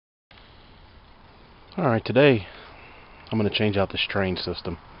Alright, today I'm going to change out this train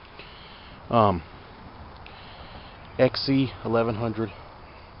system. XC 1100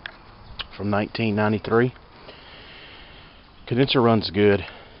 from 1993. Condenser runs good.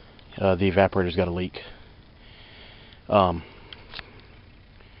 The evaporator's got a leak. So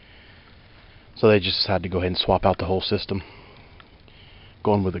they just decided to go ahead and swap out the whole system.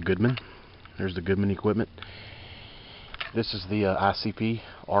 Going with a Goodman. There's the Goodman equipment. This is the ICP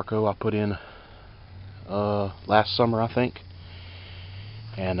Arco I put in last summer, I think.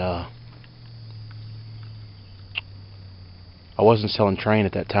 And I wasn't selling train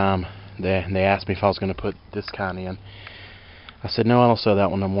at that time. They asked me if I was going to put this kind in. I said, no, I don't sell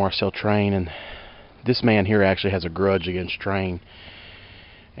that one no more. I sell train. And this man here actually has a grudge against train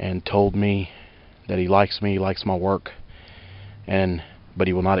and told me that he likes me, likes my work, but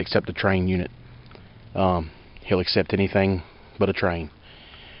he will not accept a train unit. He'll accept anything but a train.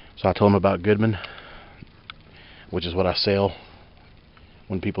 So I told him about Goodman, which is what I sell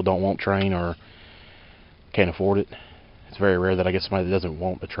when people don't want train or can't afford it. It's very rare that I get somebody that doesn't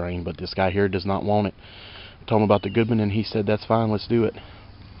want a train, but this guy here does not want it. I told him about the Goodman and he said that's fine, let's do it.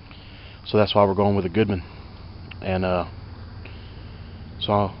 So that's why we're going with a Goodman. And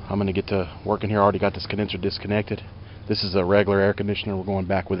so I'm going to get to working here. I already got this condenser disconnected. This is a regular air conditioner. We're going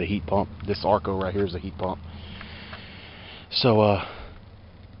back with a heat pump. This Arco right here is a heat pump. So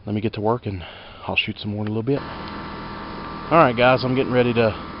let me get to work and I'll shoot some more in a little bit. Alright guys, I'm getting ready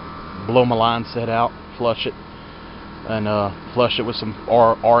to blow my line set out, flush it, and flush it with some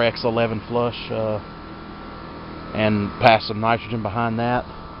RX11 flush, and pass some nitrogen behind that.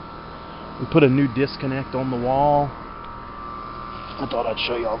 We put a new disconnect on the wall. I thought I'd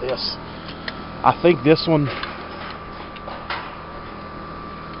show y'all this. I think this one,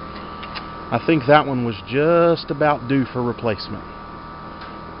 I think that one was just about due for replacement.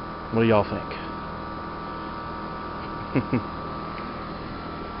 What do y'all think?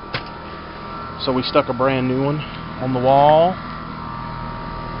 So we stuck a brand new one on the wall.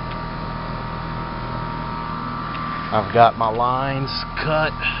 I've got my lines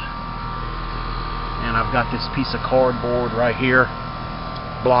cut, and I've got this piece of cardboard right here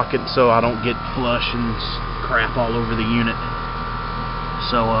blocking so I don't get flush and crap all over the unit.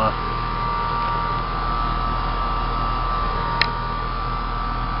 So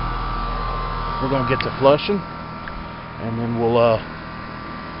we're gonna get to flushing, and then we'll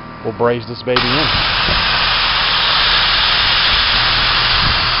braze this baby in.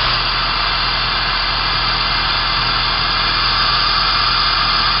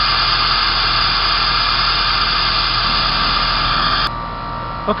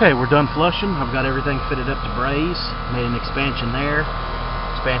 Okay, we're done flushing. I've got everything fitted up to braze. Made an expansion there, and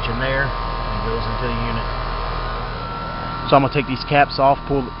it goes into the unit. So I'm gonna take these caps off,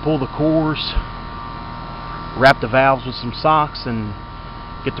 pull the cores, wrap the valves with some socks, and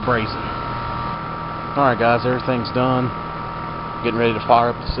get to brazing. Alright guys, everything's done. Getting ready to fire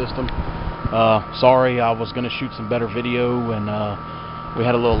up the system. Sorry, I was going to shoot some better video, and we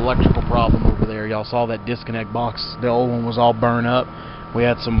had a little electrical problem over there. Y'all saw that disconnect box. The old one was all burned up. We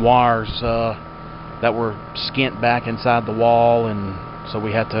had some wires that were skint back inside the wall, and so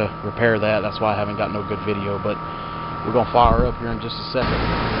we had to repair that. That's why I haven't got no good video, but we're going to fire up here in just a second.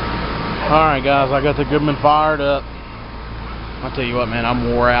 Alright guys, I got the Goodman fired up. I'll tell you what, man,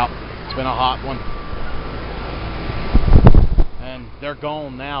 I'm wore out. It's been a hot one. And they're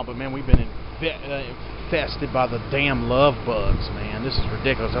gone now, but man, we've been infested by the damn love bugs, man. This is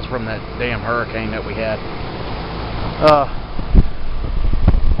ridiculous. That's from that damn hurricane that we had.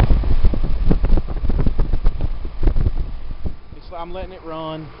 I'm letting it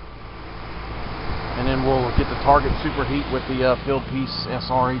run, and then we'll get the target superheat with the field piece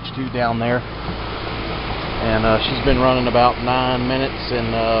SRH2 down there. And she's been running about 9 minutes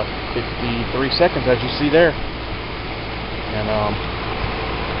and 53 seconds, as you see there. And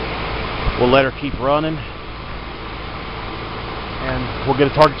we'll let her keep running, and we'll get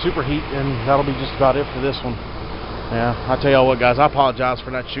a target superheat, and that'll be just about it for this one. Yeah, I tell y'all what, guys, I apologize for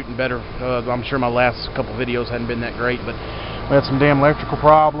not shooting better. I'm sure my last couple videos hadn't been that great, but we had some damn electrical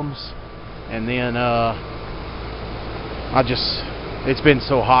problems, and then it's been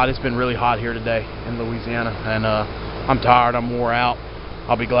so hot. It's been really hot here today in Louisiana, and I'm tired. I'm wore out.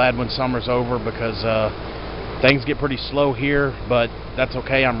 I'll be glad when summer's over, because things get pretty slow here, but that's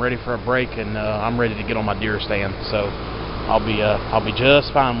okay. I'm ready for a break, and I'm ready to get on my deer stand. So I'll be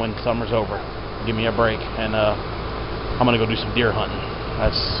just fine when summer's over. Give me a break, and I'm gonna go do some deer hunting.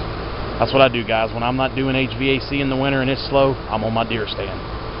 That's what I do, guys. When I'm not doing HVAC in the winter and it's slow, I'm on my deer stand.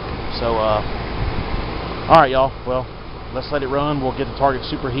 So all right, y'all. Well, let's let it run. We'll get the target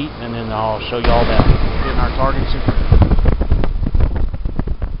superheat, and then I'll show you all that. Getting our target superheat.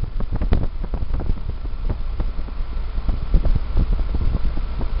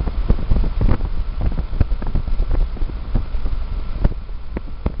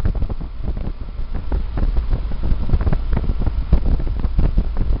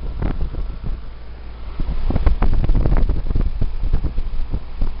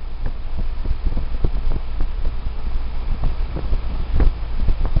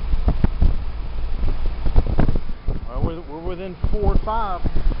 We're within 4 or 5.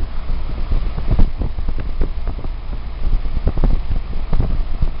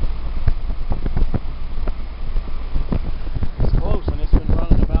 It's close, and it's been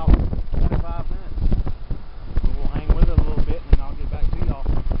running about 25 minutes. So we'll hang with it a little bit, and then I'll get back to y'all.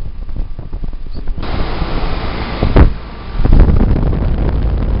 See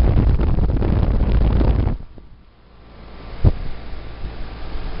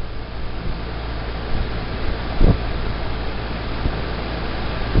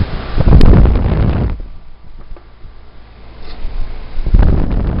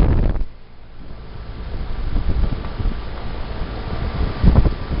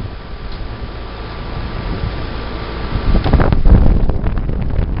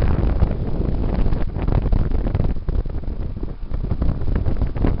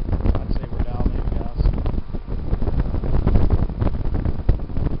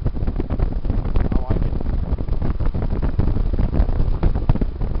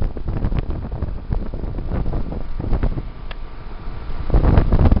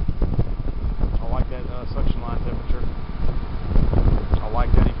suction line temperature. I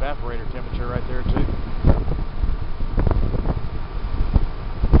like that evaporator temperature right there too.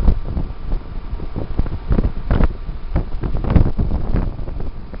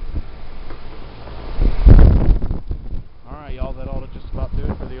 Alright y'all, that ought to just about do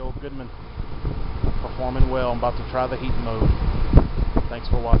it for the old Goodman. Performing well. I'm about to try the heat mode. Thanks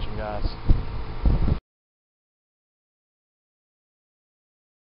for watching, guys.